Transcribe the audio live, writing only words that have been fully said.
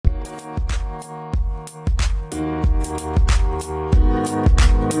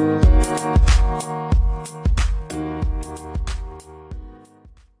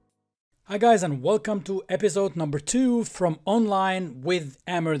guys, and welcome to episode number 2 from Online with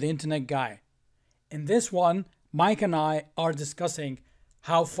Amer, the Internet Guy. In this one, Mike and I are discussing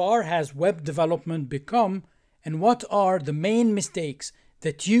how far has web development become and what are the main mistakes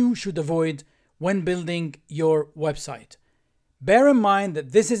that you should avoid when building your website. Bear in mind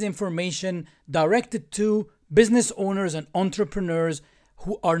that this is information directed to business owners and entrepreneurs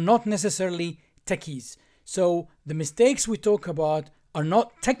who are not necessarily techies. So the mistakes we talk about are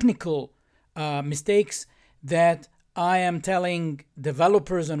not technical mistakes that I am telling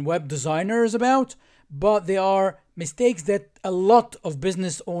developers and web designers about, but they are mistakes that a lot of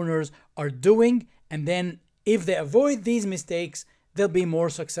business owners are doing, and then if they avoid these mistakes, they'll be more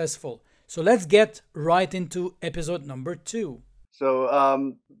successful. So let's get right into episode number 2.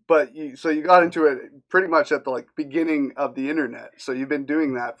 So, you got into it pretty much at the beginning of the internet. So you've been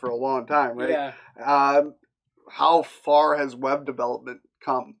doing that for a long time, right? Yeah. How far has web development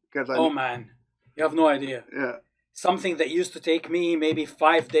come? Man, you have no idea. Yeah. Something that used to take me maybe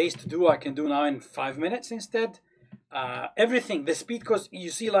 5 days to do, I can do now in 5 minutes instead. Everything, the speed, because you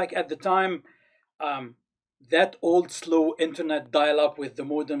see, at the time, that old slow internet dial-up with the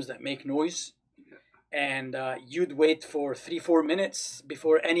modems that make noise, and you'd wait for 3-4 minutes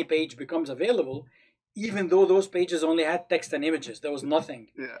before any page becomes available, even though those pages only had text and images. There was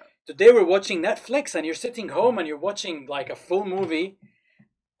nothing. Yeah. Today we're watching Netflix and you're sitting home and you're watching a full movie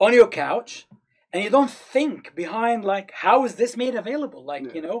on your couch, and you don't think behind how is this made available?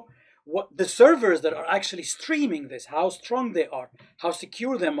 What the servers that are actually streaming this, how strong they are, how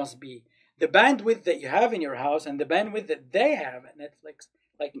secure they must be, the bandwidth that you have in your house and the bandwidth that they have at Netflix.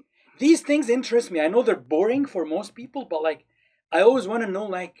 These things interest me. I know they're boring for most people, but I always want to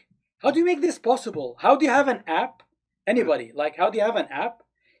know how do you make this possible? How do you have an app? Anybody, how do you have an app?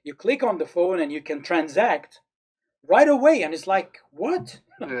 You click on the phone and you can transact right away, and it's what?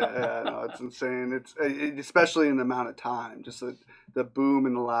 No, it's insane. It's especially in the amount of time. Just the boom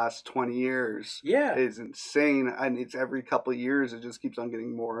in the last 20 years is insane, and it's every couple of years it just keeps on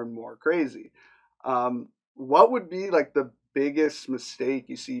getting more and more crazy. What would be the biggest mistake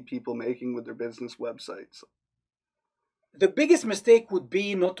you see people making with their business websites? The biggest mistake would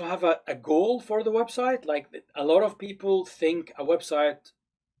be not to have a goal for the website. A lot of people think a website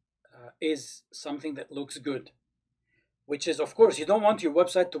is something that looks good, which is, of course, you don't want your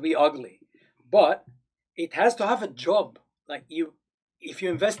website to be ugly, but it has to have a job. If you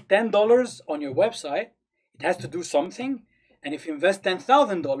invest $10 on your website, it has to do something, and if you invest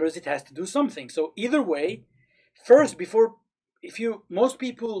 $10,000, it has to do something. So either way, first, most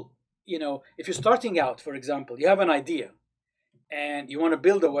people, if you're starting out, for example, you have an idea and you want to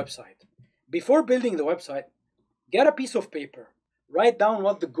build a website. Before building the website, get a piece of paper, write down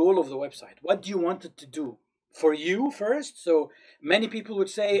what the goal of the website, what do you want it to do for you first. So many people would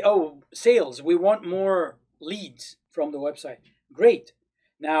say, oh, sales, we want more leads from the website. Great.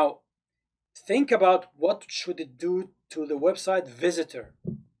 Now think about what should it do to the website visitor.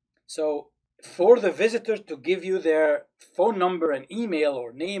 So for the visitor to give you their phone number and email,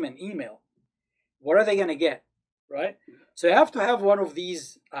 or name and email, what are they going to get, right? So you have to have one of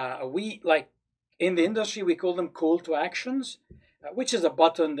these, in the industry, we call them call to actions, which is a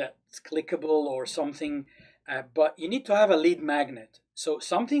button that's clickable or something, but you need to have a lead magnet. So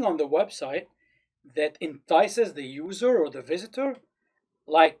something on the website that entices the user or the visitor,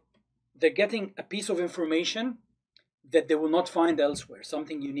 they're getting a piece of information that they will not find elsewhere,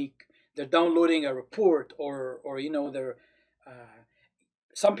 something unique. They're downloading a report, or they're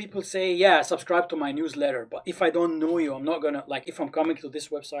some people say, yeah, subscribe to my newsletter, but if I don't know you, I'm not gonna, if I'm coming to this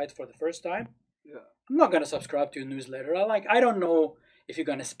website for the first time, I'm not gonna subscribe to your newsletter. I don't know if you're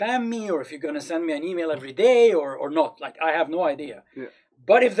gonna spam me or if you're gonna send me an email every day or not. I have no idea.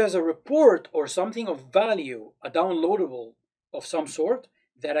 But if there's a report or something of value, a downloadable of some sort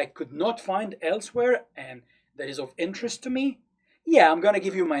that I could not find elsewhere and that is of interest to me, I'm going to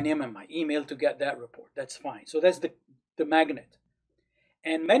give you my name and my email to get that report. That's fine. So that's the magnet.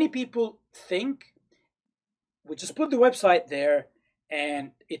 And many people think we just put the website there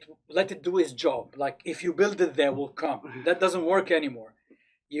and let it do its job. If you build it, they will come. That doesn't work anymore.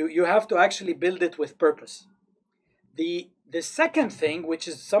 You have to actually build it with purpose. The second thing, which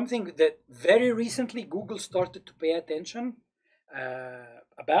is something that very recently Google started to pay attention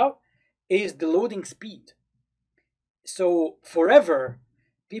about, is the loading speed. So forever,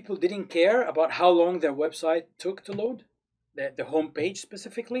 people didn't care about how long their website took to load, the home page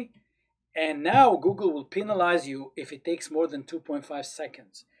specifically. And now Google will penalize you if it takes more than 2.5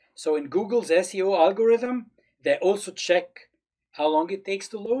 seconds. So in Google's SEO algorithm, they also check how long it takes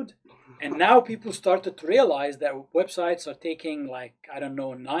to load. And now people started to realize that websites are taking like, I don't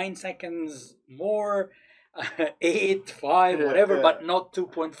know, 9 seconds more, 8, 5, whatever, but not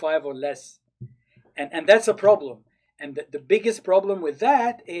 2.5 or less. And that's a problem. And the biggest problem with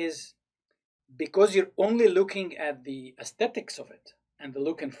that is because you're only looking at the aesthetics of it and the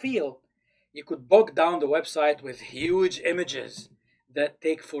look and feel, you could bog down the website with huge images that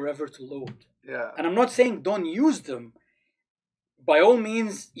take forever to load. Yeah. And I'm not saying don't use them. By all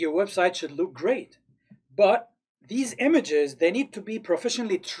means, your website should look great. But these images, they need to be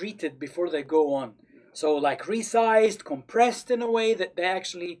professionally treated before they go on. So like resized, compressed in a way that they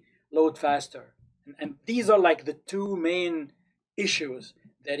actually load faster. And these are like the two main issues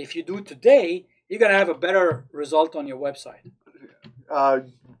that if you do today, you're going to have a better result on your website.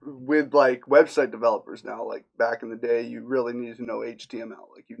 With like website developers now, like back in the day, you really needed to know HTML.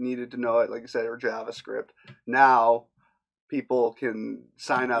 Like you needed to know it, like you said, or JavaScript. Now people can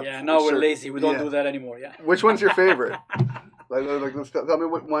sign up. Yeah, now we're lazy. We don't do that anymore. Yeah. Which one's your favorite? like, tell me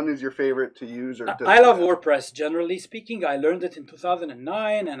what one is your favorite to use. I love WordPress, generally speaking. I learned it in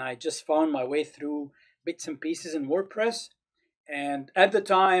 2009, and I just found my way through bits and pieces in WordPress. And at the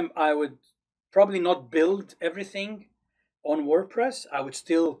time, I would probably not build everything on WordPress. I would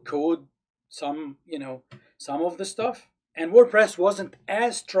still code some of the stuff. And WordPress wasn't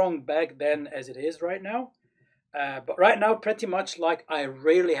as strong back then as it is right now. But right now, pretty much like I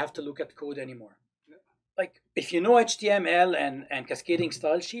rarely have to look at code anymore. Like if you know HTML and cascading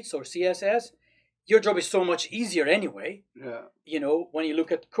style sheets or CSS, your job is so much easier anyway. Yeah. When you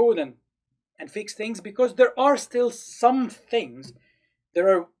look at code and fix things, because there are still some things that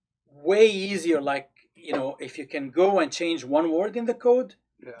are way easier. Like, if you can go and change one word in the code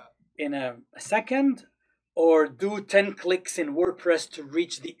in a second, or do 10 clicks in WordPress to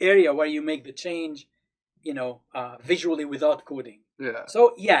reach the area where you make the change, visually without coding. Yeah.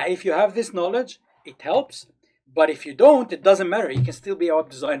 So yeah, if you have this knowledge, it helps. But if you don't, it doesn't matter. You can still be a web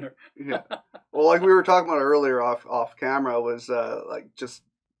designer. Yeah. Well, like we were talking about earlier off camera, was like just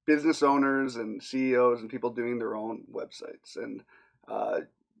business owners and CEOs and people doing their own websites. And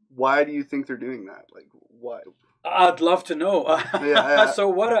why do you think they're doing that? Like, why? I'd love to know. Yeah.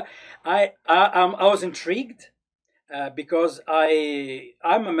 So I was intrigued. Because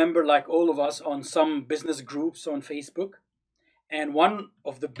I'm a member, like all of us, on some business groups on Facebook. And one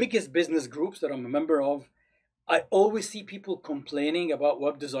of the biggest business groups that I'm a member of, I always see people complaining about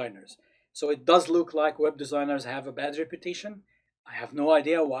web designers. So it does look like web designers have a bad reputation. I have no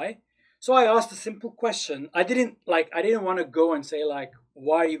idea why. So I asked a simple question. I didn't want to go and say like,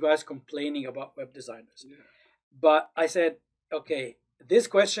 why are you guys complaining about web designers? Yeah. But I said, okay, this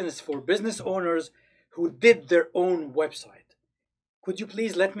question is for business owners who did their own website. Could you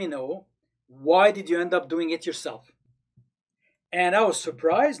please let me know, why did you end up doing it yourself? And I was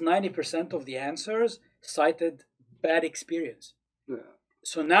surprised, 90% of the answers cited bad experience. Yeah.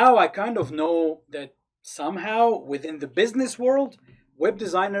 So now I kind of know that somehow within the business world, web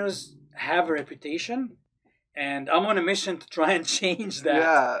designers have a reputation, and I'm on a mission to try and change that.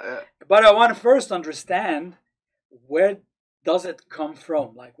 Yeah. But I want to first understand, where does it come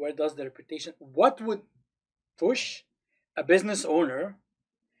from? Like, where does the reputation, what would push a business owner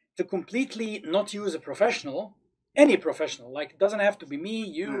to completely not use a professional, any professional? Like, it doesn't have to be me,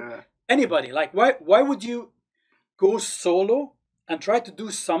 you, anybody. Like, why would you go solo and try to do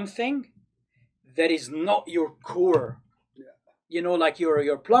something that is not your core? Like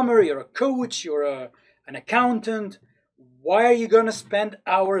you're a plumber, you're a coach, you're an accountant. Why are you going to spend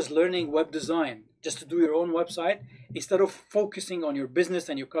hours learning web design just to do your own website instead of focusing on your business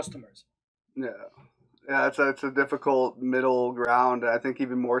and your customers? Yeah, it's a difficult middle ground. I think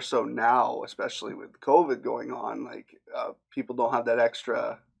even more so now, especially with COVID going on, like people don't have that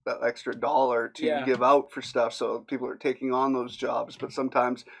extra dollar to give out for stuff, so people are taking on those jobs. But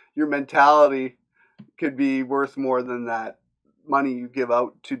sometimes your mentality could be worth more than that money you give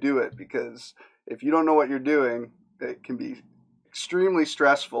out to do it, because if you don't know what you're doing, it can be extremely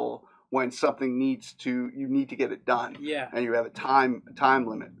stressful when something you need to get it done. Yeah. And you have a time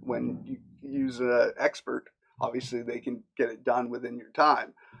limit. When you use an expert, obviously they can get it done within your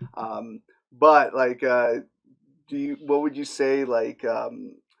time. But like, what would you say, like,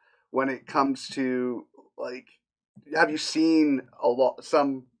 when it comes to, like, have you seen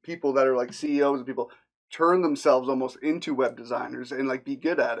some people that are like CEOs and people turn themselves almost into web designers and like be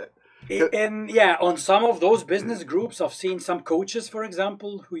good at it? And yeah, on some of those business groups, I've seen some coaches, for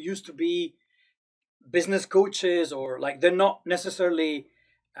example, who used to be business coaches, or like they're not necessarily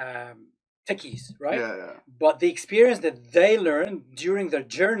techies, right? Yeah. But the experience that they learned during their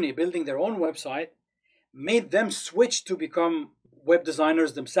journey building their own website made them switch to become web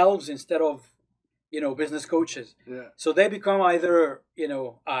designers themselves instead of, business coaches. Yeah. So they become either,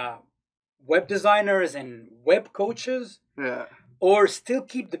 web designers and web coaches, Yeah. or still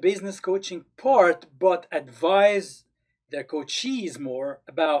keep the business coaching part, but advise their coachees more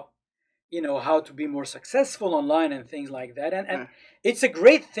about, how to be more successful online and things like that. And it's a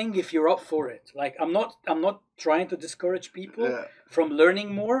great thing if you're up for it. Like, I'm not trying to discourage people from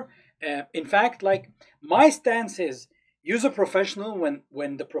learning more. In fact, like, my stance is use a professional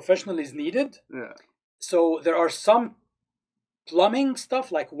when the professional is needed. Yeah. So there are some plumbing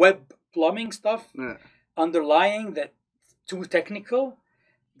stuff, like web plumbing stuff, underlying that too technical,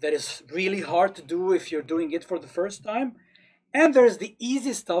 that is really hard to do if you're doing it for the first time. And there's the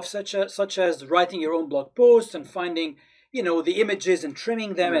easy stuff, such as writing your own blog posts and finding, the images and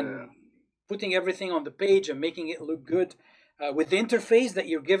trimming them and putting everything on the page and making it look good with the interface that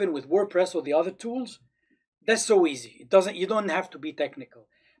you're given with WordPress or the other tools. That's so easy. You don't have to be technical.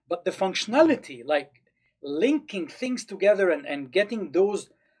 But the functionality, like linking things together and getting those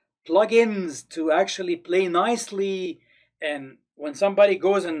plugins to actually play nicely, and when somebody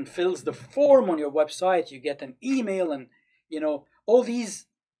goes and fills the form on your website, you get an email, and all these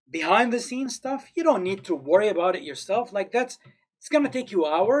behind the scenes stuff, you don't need to worry about it yourself. Like, it's going to take you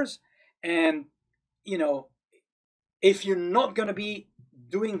hours. And, if you're not going to be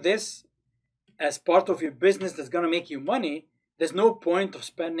doing this as part of your business that's going to make you money, there's no point of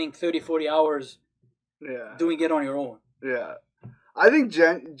spending 30-40 hours doing it on your own. Yeah. I think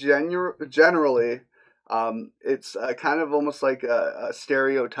generally, it's kind of almost like a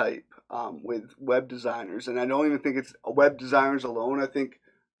stereotype with web designers. And I don't even think it's web designers alone. I think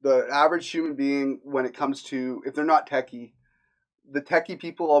the average human being, when it comes to, if they're not techie, the techie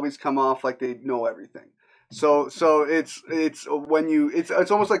people always come off like they know everything. So it's when it's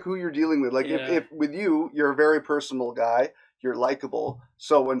almost like who you're dealing with. Like if with you, you're a very personal guy. You're likable.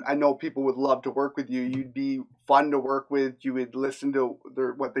 So when I know people would love to work with you, you'd be fun to work with. You would listen to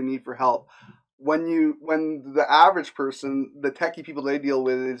what they need for help. When the average person, the techie people they deal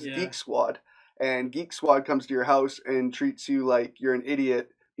with is Geek Squad, and Geek Squad comes to your house and treats you like you're an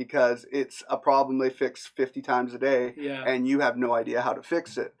idiot because it's a problem they fix 50 times a day, and you have no idea how to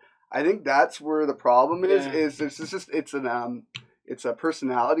fix it. I think that's where the problem is. It's a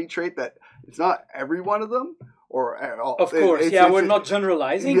personality trait that it's not every one of them. Of course, we're not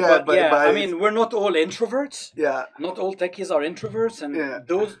generalizing, but I mean, we're not all introverts. Yeah. Not all techies are introverts, and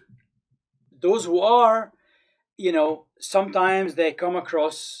those who are, sometimes they come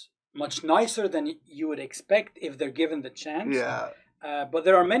across much nicer than you would expect if they're given the chance. Yeah. But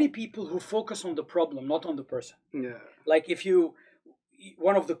there are many people who focus on the problem, not on the person. Yeah. Like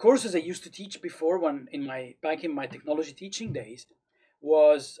one of the courses I used to teach before, back in my technology teaching days,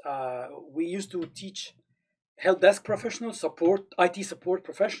 was we used to teach help desk professionals, IT support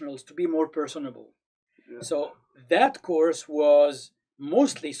professionals to be more personable. Yeah. So that course was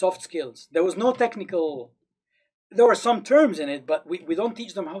mostly soft skills. There was no technical, there were some terms in it, but we don't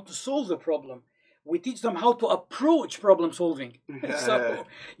teach them how to solve the problem. We teach them how to approach problem solving. Yeah. So,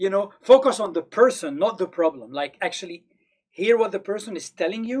 focus on the person, not the problem. Like, actually hear what the person is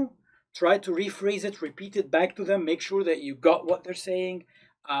telling you, try to rephrase it, repeat it back to them, make sure that you got what they're saying,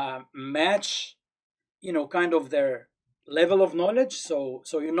 match kind of their level of knowledge. So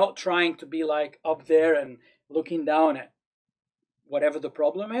you're not trying to be like up there and looking down at whatever the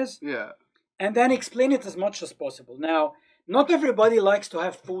problem is. Yeah. And then explain it as much as possible. Now, not everybody likes to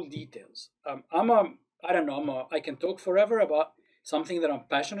have full details. I can talk forever about something that I'm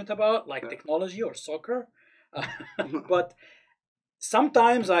passionate about, like technology or soccer. But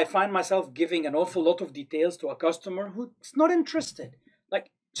sometimes I find myself giving an awful lot of details to a customer who's not interested.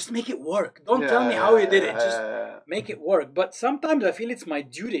 Like, just make it work. Don't tell me how you did it. Just make it work. But sometimes I feel it's my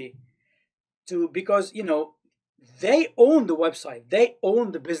duty because, they own the website. They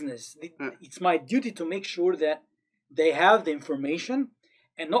own the business. It's my duty to make sure that they have the information.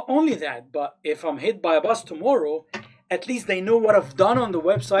 And not only that, but if I'm hit by a bus tomorrow, at least they know what I've done on the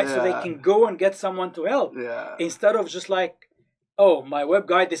website so they can go and get someone to help. Yeah. Instead of just like, oh, my web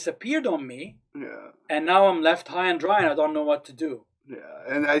guy disappeared on me. Yeah. And now I'm left high and dry and I don't know what to do. Yeah,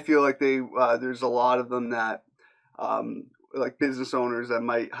 and I feel like there's a lot of them that, like business owners that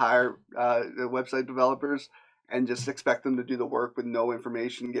might hire the website developers and just expect them to do the work with no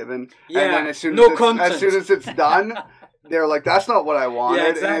information given. Yeah, and then as soon as it's done, they're like, "That's not what I wanted." Yeah,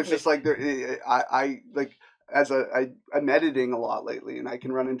 exactly. And it's just like I'm editing a lot lately, and I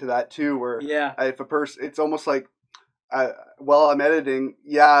can run into that too. Where if a person, it's almost like. While I'm editing,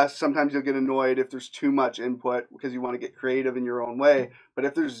 sometimes you'll get annoyed if there's too much input because you want to get creative in your own way. But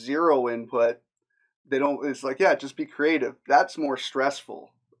if there's zero input, they don't. It's like, yeah, just be creative. That's more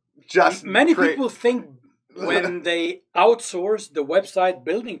stressful. Many people think when they outsource the website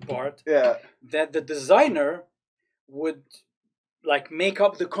building part, that the designer would like make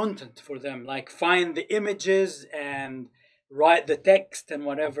up the content for them, like find the images and write the text and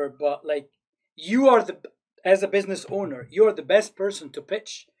whatever. But like, you are as a business owner, you're the best person to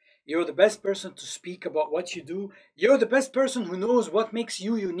pitch. You're the best person to speak about what you do. You're the best person who knows what makes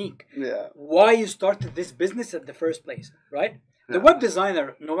you unique. Yeah. Why you started this business at the first place, right? Yeah. The web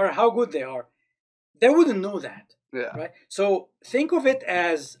designer, no matter how good they are, they wouldn't know that. Yeah. Right. So think of it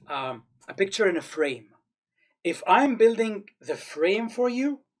as a picture in a frame. If I'm building the frame for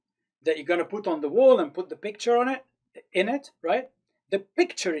you that you're gonna put on the wall and put the picture in it, right? The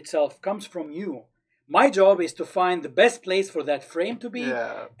picture itself comes from you. My job is to find the best place for that frame to be,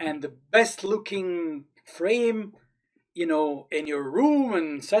 and the best looking frame, in your room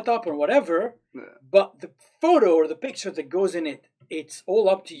and setup or whatever. Yeah. But the photo or the picture that goes in it, it's all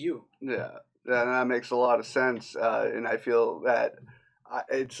up to you. Yeah, that makes a lot of sense. And I feel that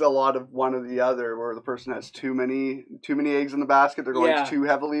it's a lot of one or the other, where the person has too many eggs in the basket. They're going too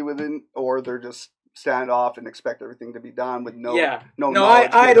heavily within, or they're just stand off and expect everything to be done with no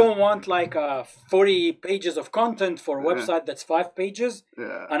I don't want like 40 pages of content for a website that's 5 pages,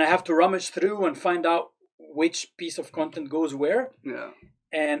 and I have to rummage through and find out which piece of content goes where.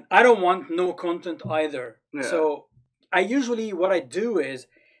 And I don't want no content either. So what I do is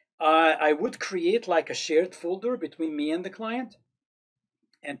I would create like a shared folder between me and the client,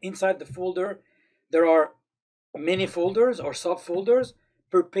 and inside the folder there are mini folders or subfolders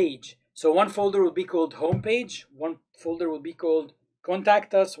per page. So one folder will be called homepage, one folder will be called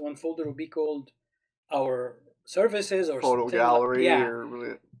contact us, one folder will be called our services or photo gallery.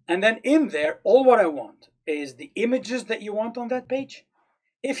 And then in there, all what I want is the images that you want on that page.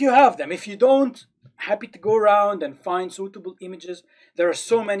 If you have them, if you don't, happy to go around and find suitable images. There are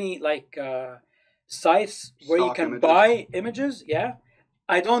so many like sites where you can buy images. Yeah.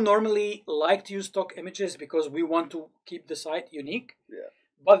 I don't normally like to use stock images because we want to keep the site unique. Yeah.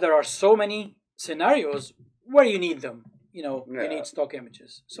 But there are so many scenarios where you need them. You need stock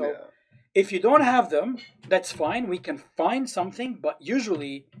images. So if you don't have them, that's fine. We can find something. But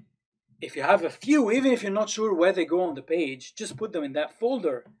usually, if you have a few, even if you're not sure where they go on the page, just put them in that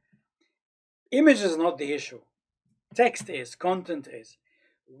folder. Image is not the issue. Text is, content is.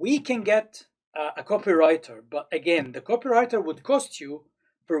 We can get a copywriter. But again, the copywriter would cost you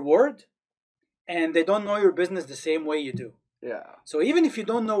per word, and they don't know your business the same way you do. Yeah. So even if you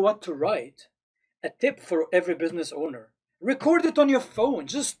don't know what to write, a tip for every business owner: record it on your phone.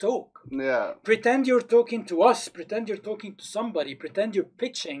 Just talk. Yeah. Pretend you're talking to us. Pretend you're talking to somebody. Pretend you're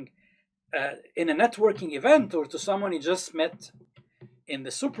pitching in a networking event or to someone you just met in the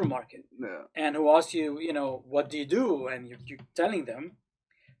supermarket. Yeah. And who asks you, what do you do? And you're telling them,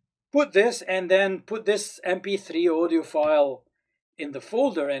 put this and then put this MP3 audio file in the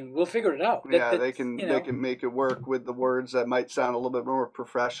folder, and we'll figure it out. They can make it work with the words that might sound a little bit more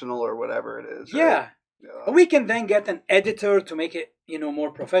professional or whatever it is. Right? Yeah. We can then get an editor to make it,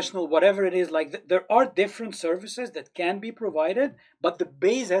 more professional, whatever it is. Like there are different services that can be provided, but the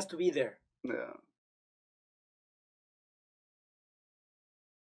base has to be there. Yeah.